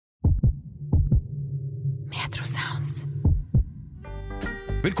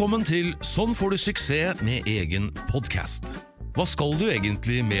Velkommen til Sånn får du suksess med egen podcast. Hva skal du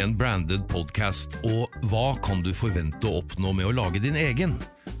egentlig med en branded podcast, og hva kan du forvente å oppnå med å lage din egen?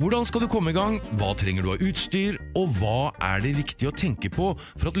 Hvordan skal du komme i gang? Hva trenger du av utstyr? Og hva er det viktig å tenke på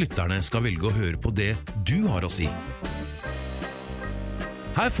for at lytterne skal velge å høre på det du har å si?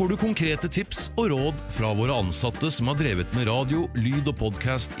 Her får du konkrete tips og råd fra våre ansatte som har drevet med radio, lyd og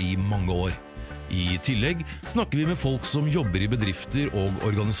podcast i mange år. I tillegg snakker vi med folk som jobber i bedrifter og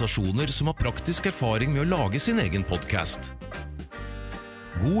organisasjoner som har praktisk erfaring med å lage sin egen podcast.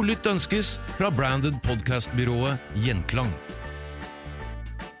 God lytt ønskes fra branded podcastbyrået Gjenklang.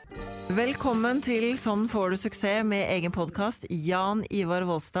 Velkommen til Sånn får du suksess med egen podcast. Jan Ivar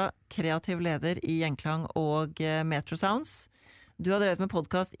Volstad, kreativ leder i Gjenklang og Metro Sounds. Du har drevet med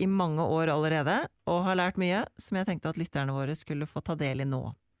podcast i mange år allerede, og har lært mye som jeg tenkte at lytterne våre skulle få ta del i nå.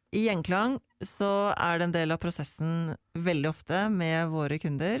 I Gjenklang så er det en del av prosessen veldig ofte med våre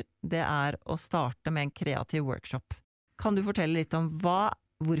kunder, det er å starte med en kreativ workshop. Kan du fortelle litt om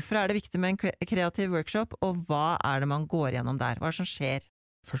hvorfor er det viktig med en kreativ workshop, og hva er det man går gjennom der? Hva er det som skjer?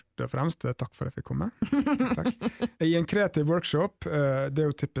 Først og fremst, takk for at jeg fikk komme. Takk. I en kreativ workshop, det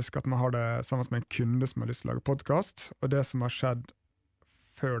er jo typisk at man har det sammen med en kunde som har lyst til å lage podcast, og det som har skjedd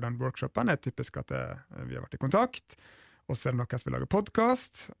før den workshopen er typisk at vi har vært i kontakt, og så er det noen som vil lage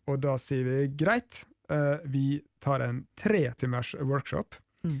podcast, og da sier vi greit, vi tar en 3 timers workshop,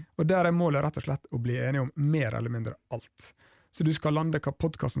 og der er målet rett og slett å bli enige om mer eller mindre alt. Så du skal lande hva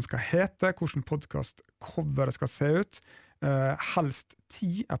podcasten skal hete, hvordan podcastcoveret skal se ut, helst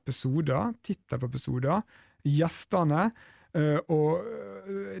 10 episoder, titler på episoder, gjestene, og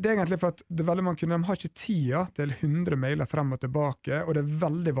det er egentlig for at det er veldig mange kunder, de har ikke tida til 100 mailer frem og tilbake, og det er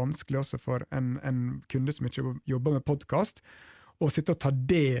veldig vanskelig også for en kunde som ikke jobber med podcast, å sitte og ta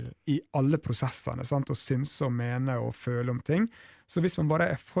del i alle prosessene, sant? Og synse og mene og føle om ting. Så hvis man bare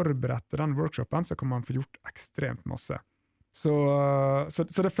er forberedt til den workshopen, så kan man få gjort ekstremt masse. Så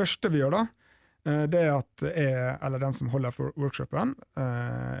det første vi gjør da, det er at eller den som holder for workshopen,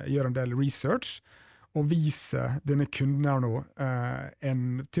 gjør en del research, og vise denne kunden her nå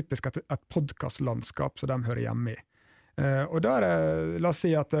typisk et podcastlandskap som de hører hjemme i. Og der la oss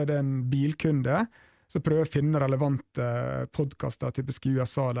si at det er en bilkunde som prøver å finne relevante podcaster, typisk i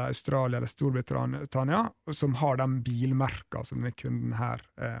USA, eller Australia eller Storbritannia, som har de bilmerker som denne kunden her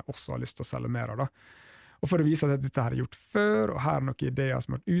også har lyst til å selge mer av da. Og for å vise at dette her er gjort før, og her er noen ideer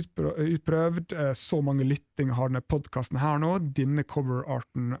som har vært utprøvd, så mange lyttinger har denne podcasten her nå, denne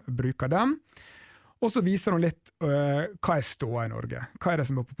coverarten bruker dem. Og så viser hun litt hva ståa i Norge. Hva er det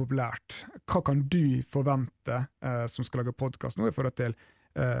som er populært? Hva kan du forvente som skal lage podcast nå i forhold til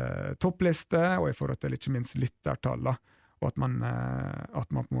toppliste, og i forhold til ikke minst lyttertall, da. Og at man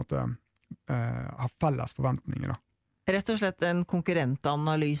på en måte har felles forventninger, da. Rett og slett en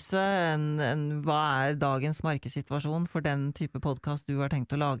konkurrentanalyse, hva er dagens markedssituasjon for den type podcast du har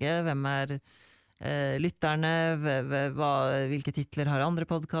tenkt å lage? Hvem er lytterne, hvilke titler har andre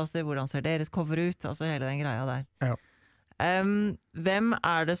podcaster, hvordan ser deres cover ut, altså hele den greia der. Ja. Hvem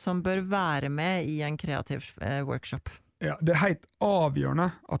er det som bør være med i en kreativ workshop? Ja, det er helt avgjørende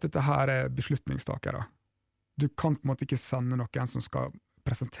at dette her er beslutningstakere. Du kan på en måte ikke sende noen som skal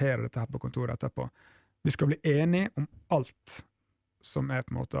presentere dette her på kontoret etterpå. Vi skal bli enige om alt som er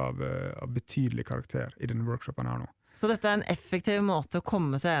på en måte av betydelig karakter i denne workshopen her nå. Så dette er en effektiv måte å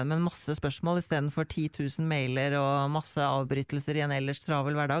komme seg igjen med en masse spørsmål i stedet for 10 000 mailer og masse avbrytelser i en ellers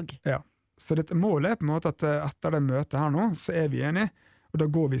travel hverdag? Ja, så dette målet er på en måte at etter det møtet her nå, så er vi enige, og da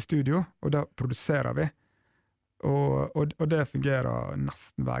går vi i studio, og da produserer vi. Og det fungerer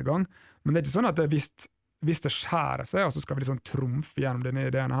nesten hver gang. Men det er ikke sånn at hvis det skjærer seg, og så skal vi liksom trumfe gjennom denne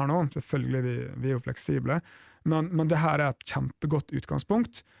ideen her nå, selvfølgelig vi er jo fleksible, men det her er et kjempegodt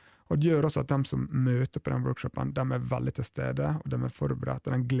utgangspunkt, og det gjør også at de som møter på den workshopen, de er veldig til stede, og de er forberedt,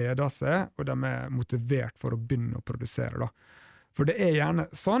 og de gleder seg, og de er motivert for å begynne å produsere da. For det er gjerne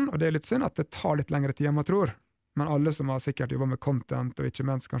sånn, og det er litt synd at det tar litt lengre tid enn man tror, men alle som har sikkert jobbet med content, og ikke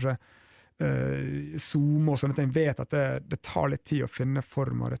minst kanskje Zoom og sånne ting, vet at det tar litt tid å finne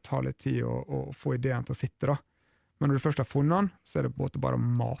form, og det tar litt tid å få ideen til å sitte da. Men når du først har funnet den, så er det bare å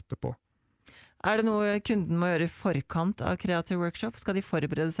mate på. Er det noe kunden må gjøre i forkant av kreativ workshop? Skal de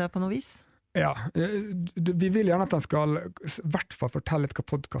forberede seg på noe vis? Ja, vi vil gjerne at de skal i hvert fall fortelle litt hva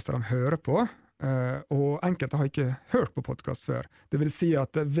podcaster de hører på, og enkelte har ikke hørt på podcast før. Det vil si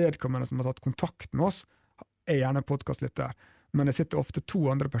at vedkommende som har tatt kontakt med oss, er gjerne podcastlytter. Men det sitter ofte 2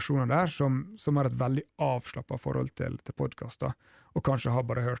 andre personer der som har et veldig avslappet forhold til podcaster, og kanskje har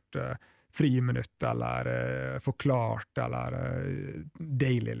bare hørt friminutt, eller forklart, eller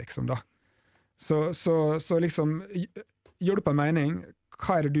daily, liksom da. Så liksom, gjør du på en mening,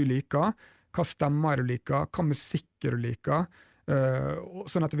 hva det du liker, hva stemmer du liker, hva musikk du liker,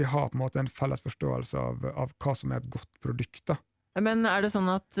 sånn at vi har på en måte en felles forståelse av hva som et godt produkt da. Men det sånn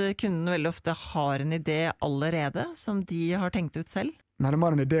at kundene veldig ofte har en idé allerede, som de har tenkt ut selv? Nei, de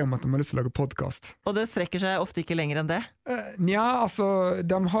har en idé om at de har lyst til å lage podcast. Og det strekker seg ofte ikke lenger enn det? Nja, altså,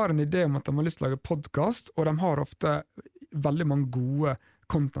 de har en idé om at de har lyst til å lage podcast, og de har ofte veldig mange gode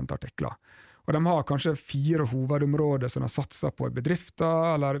content-artikler. Og de har kanskje 4 hovedområder som de satser på i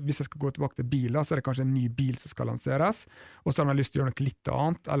bedrifter, eller hvis jeg skal gå tilbake til biler, så det kanskje en ny bil som skal lanseres, og så har de lyst til å gjøre noe litt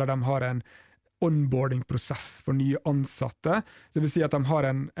annet, eller de har en onboarding-prosess for nye ansatte. Det vil si at de har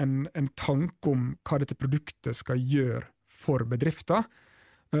en tanke om hva dette produktet skal gjøre for bedrifter,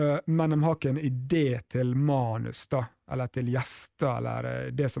 men de har ikke en idé til manus da, eller til gjester,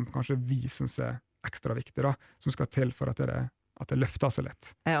 eller det som kanskje vi synes ekstra viktig da, som skal til for at det løfter seg litt.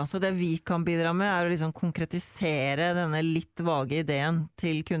 Ja, så det vi kan bidra med å liksom konkretisere denne litt vage ideen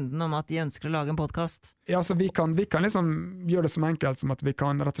til kunden om at de ønsker å lage en podcast. Ja, så vi kan liksom gjøre det som enkelt som at vi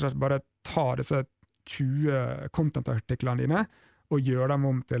kan rett og slett bare ta disse 20 content-artiklene dine og gjøre dem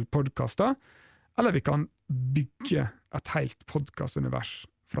om til podcaster, eller vi kan bygge et helt podcast-univers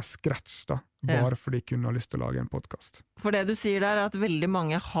fra scratch da, bare fordi kunden har lyst til å lage en podcast. For det du sier der at veldig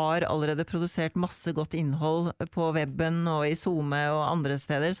mange har allerede produsert masse godt innhold på webben og i Zoom og andre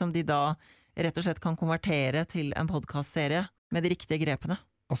steder, som de da rett og slett kan konvertere til en podcastserie med de riktige grepene.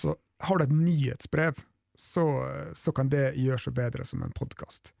 Altså, har du et nyhetsbrev, så kan det gjøre seg bedre som en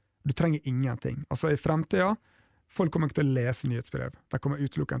podcast. Du trenger ingenting. Altså, i fremtiden, folk kommer ikke til å lese nyhetsbrev. De kommer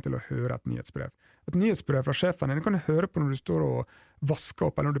utelukkende til å høre et nyhetsbrev. Et nyhetsbrev fra sjefen din kan du høre på når du står og vasker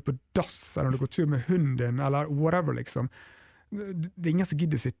opp, eller når du er på dass, eller når du går tur med hunden din, eller whatever, liksom. Det ingen som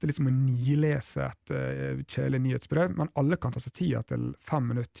gidder sitte liksom og nilese et kjedelig nyhetsbrev, men alle kan ta seg tida til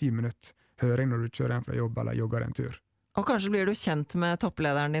 5 minutter, 10 minutter høring når du kjører hjem fra jobb, eller jogger en tur. Og kanskje blir du kjent med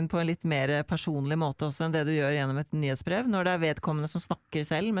topplederen din på en litt mer personlig måte også enn det du gjør gjennom et nyhetsbrev, når det vedkommende som snakker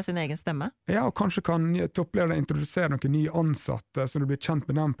selv med sin egen stemme. Ja, og kanskje kan topplederen introdusere noen nye ansatte, så du blir kjent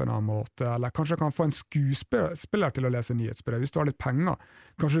med dem på en annen måte, eller kanskje kan få en skuespiller til å lese nyhetsbrev, hvis du har litt penger.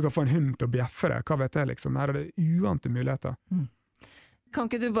 Kanskje du kan få en hund til å bjeffe det, hva vet jeg liksom, her det uante muligheter.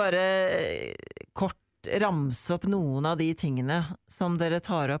 Kan ikke du bare kort ramse opp noen av de tingene som dere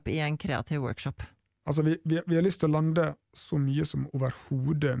tar opp i en kreativ workshop? Altså, vi har lyst til å lande så mye som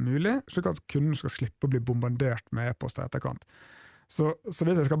overhodet mulig, slik at kunden skal slippe å bli bombardert med e-post etterkant. Så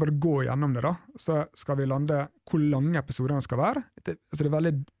hvis jeg skal bare gå gjennom det da, så skal vi lande hvor lange episoderne skal være. Det er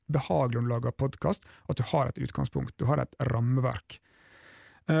veldig behagelig å lage podcast, at du har et utgangspunkt, du har et rammeverk.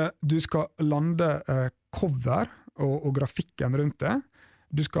 Du skal lande cover og grafikken rundt det.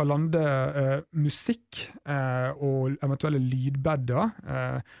 Du skal lande musikk og eventuelle lydbedder,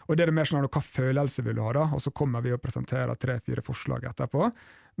 og det mer sånn hva følelse vil du ha da, og så kommer vi og presenterer 3-4 forslag etterpå,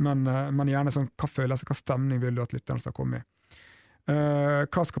 men gjerne sånn hva følelse, hva stemning vil du at lytteren skal komme i.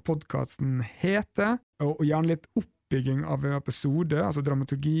 Hva skal podcasten hete, og gjerne litt oppbygging av en episode, altså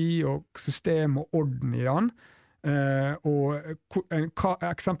dramaturgi og system og orden i den, og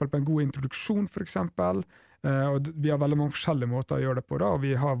eksempel på en god introduksjon for eksempel, og vi har veldig mange forskjellige måter å gjøre det på da, og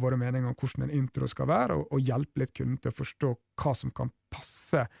vi har våre meninger om hvordan en intro skal være, og hjelpe litt kunden til å forstå hva som kan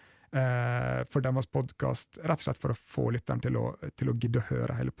passe for deres podcast, rett og slett for å få lytteren til å gidde å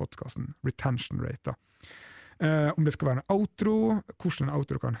høre hele podcasten, retention rate da. Om det skal være en outro, hvordan en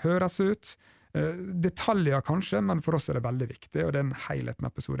outro kan høres ut, detaljer kanskje, men for oss er det veldig viktig, og det er en helhet med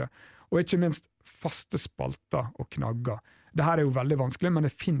episode. Og ikke minst faste spalter og knagger. Det her er jo veldig vanskelig, men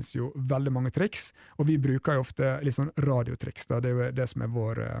det finnes jo veldig mange triks, og vi bruker jo ofte litt sånn radiotriks da. Det er jo det som er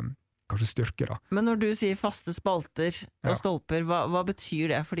vår kanskje styrke da. Men når du sier faste spalter og stolper, hva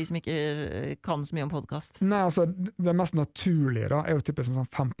betyr det for de som ikke kan så mye om podcast? Nei, altså det mest naturlige da er jo typisk sånn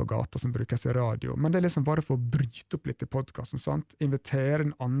 5 på gata som brukes i radio, men det er liksom bare for å bryte opp litt i podcasten, sant? Invitere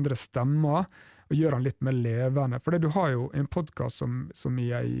inn andre stemmer og gjøre den litt mer levende, for du har jo en podcast som i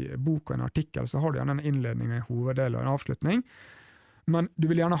en bok og en artikkel, så har du gjerne en innledning, en hoveddel og en avslutning, men du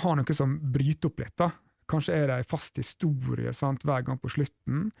vil gjerne ha noe som bryter opp litt da. Kanskje er det en fast historie, sant, hver gang på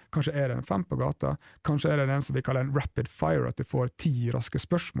slutten. Kanskje er det en 5 på gata. Kanskje er det en som vi kaller en rapid fire, at du får 10 raske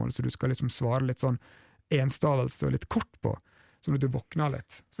spørsmål, så du skal liksom svare litt sånn enstavelse og litt kort på, sånn at du våkner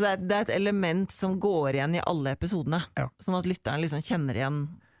litt. Så det er et element som går igjen i alle episodene, sånn at lytteren liksom kjenner igjen?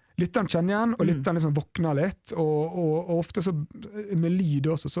 Lytteren kjenner igjen, og lytteren liksom våkner litt, og ofte så, med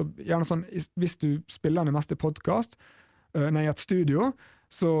lyd også, så gjerne sånn, hvis du spiller den mest i podcast, i et studio,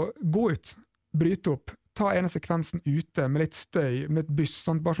 så gå ut, bryt opp, ta ene sekvensen ute med litt støy, med et buss,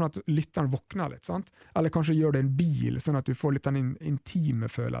 sant? Bare sånn at lytteren våkner litt, sant? Eller kanskje gjør det i en bil, sånn at du får litt den intime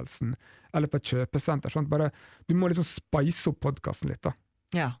følelsen, eller på et kjøpesenter, sånn? Bare, du må liksom spice opp podcasten litt da.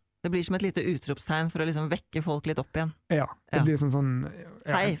 Ja, det blir som et lite utropstegn for å liksom vekke folk litt opp igjen. Ja, det blir sånn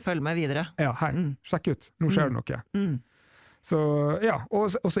Hei, følg meg videre. Ja, hei, sjekk ut, nå skjer det noe. Så ja,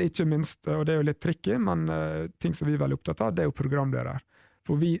 og så ikke minst, og det er jo litt tricky, men ting som vi er veldig opptatt av, det er jo programleder.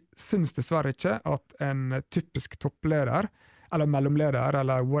 For vi synes dessverre ikke at en typisk toppleder, eller mellomleder,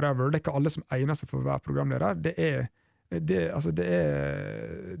 eller whatever, det er ikke alle som egner seg for å være programleder. Det er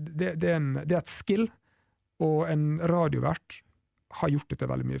et skill, og en radiovert har gjort dette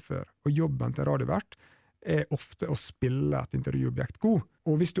veldig mye før. Og jobben til radiovert er ofte å spille et intervjuobjekt god.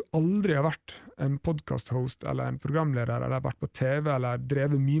 Og hvis du aldri har vært en podcast-host eller en programleder, eller vært på TV, eller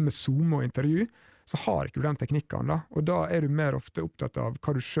drevet mye med Zoom og intervju, så har ikke du den teknikken da. Og da er du mer ofte opptatt av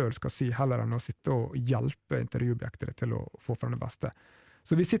hva du selv skal si, heller enn å sitte og hjelpe intervjuobjektet til å få frem det beste.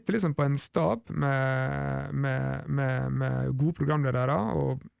 Så vi sitter liksom på en stab med gode programledere,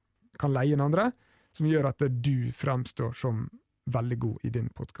 og kan leie en andre, som gjør at du fremstår som veldig god i din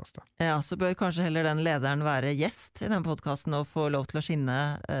podcast. Ja, så bør kanskje heller den lederen være gjest i den podcasten og få lov til å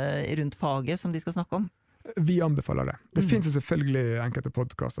skinne rundt faget som de skal snakke om. Vi anbefaler det. Det finnes jo selvfølgelig enkelte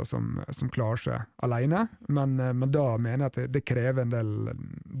podcaster som klarer seg alene, men da mener jeg at det krever en del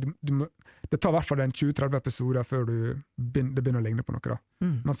det tar i hvert fall 20-30 episoder før det begynner å ligne på noe da.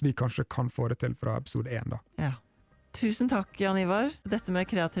 Mens vi kanskje kan få det til fra episode 1 da. Ja. Tusen takk, Jan Ivar. Dette med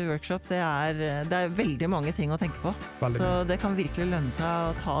kreativ workshop, det er veldig mange ting å tenke på. Veldig. Så det kan virkelig lønne seg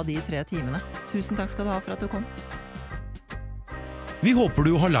å ta de 3 timene. Tusen takk skal du ha for at du kom. Vi håper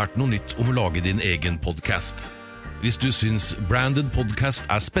du har lært noe nytt om å lage din egen podcast. Hvis du syns Branded Podcast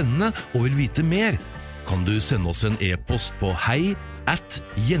er spennende og vil vite mer, kan du sende oss en e-post på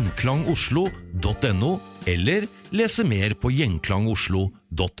hei@gjenklangoslo.no eller lese mer på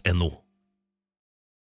gjenklangoslo.no.